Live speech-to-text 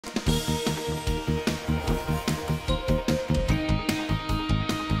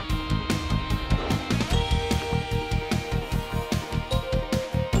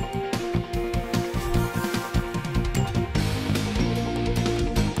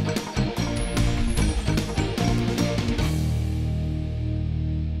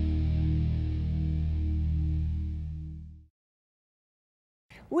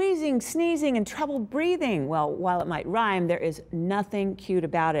Wheezing, sneezing, and trouble breathing. Well, while it might rhyme, there is nothing cute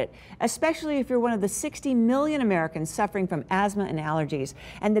about it, especially if you're one of the 60 million Americans suffering from asthma and allergies.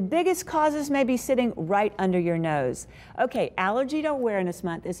 And the biggest causes may be sitting right under your nose. Okay, Allergy Awareness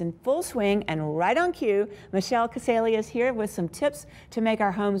Month is in full swing and right on cue. Michelle Casale is here with some tips to make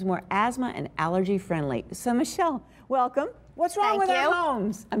our homes more asthma and allergy friendly. So Michelle, welcome. What's wrong with our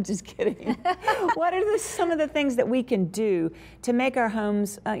homes? I'm just kidding. What are some of the things that we can do to make our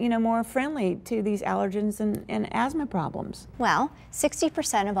homes, more friendly to these allergens and asthma problems? Well,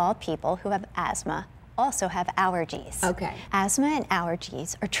 60% of all people who have asthma also have allergies. Okay. Asthma and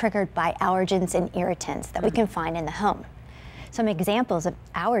allergies are triggered by allergens and irritants that we can find in the home. Some examples of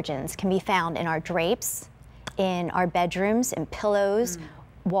allergens can be found in our drapes, in our bedrooms and pillows,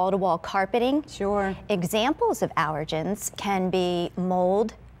 wall-to-wall carpeting. Sure. Examples of allergens can be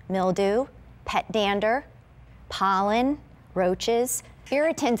mold, mildew, pet dander, pollen, roaches.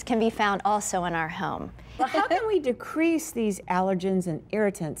 Irritants can be found also in our home. Well, how can we decrease these allergens and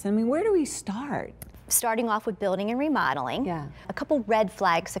irritants? I mean, where do we start? Starting off with building and remodeling, Yeah. a couple red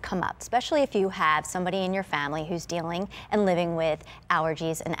flags that come up, especially if you have somebody in your family who's dealing and living with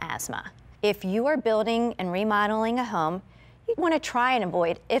allergies and asthma. If you are building and remodeling a home, you want to try and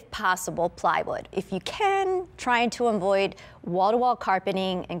avoid, if possible, plywood. If you can, trying to avoid wall-to-wall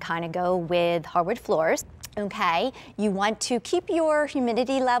carpeting and kind of go with hardwood floors. Okay, you want to keep your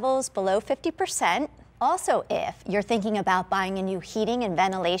humidity levels below 50%. Also, if you're thinking about buying a new heating and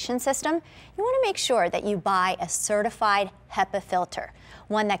ventilation system, you want to make sure that you buy a certified HEPA filter,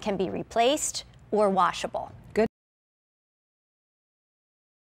 one that can be replaced or washable.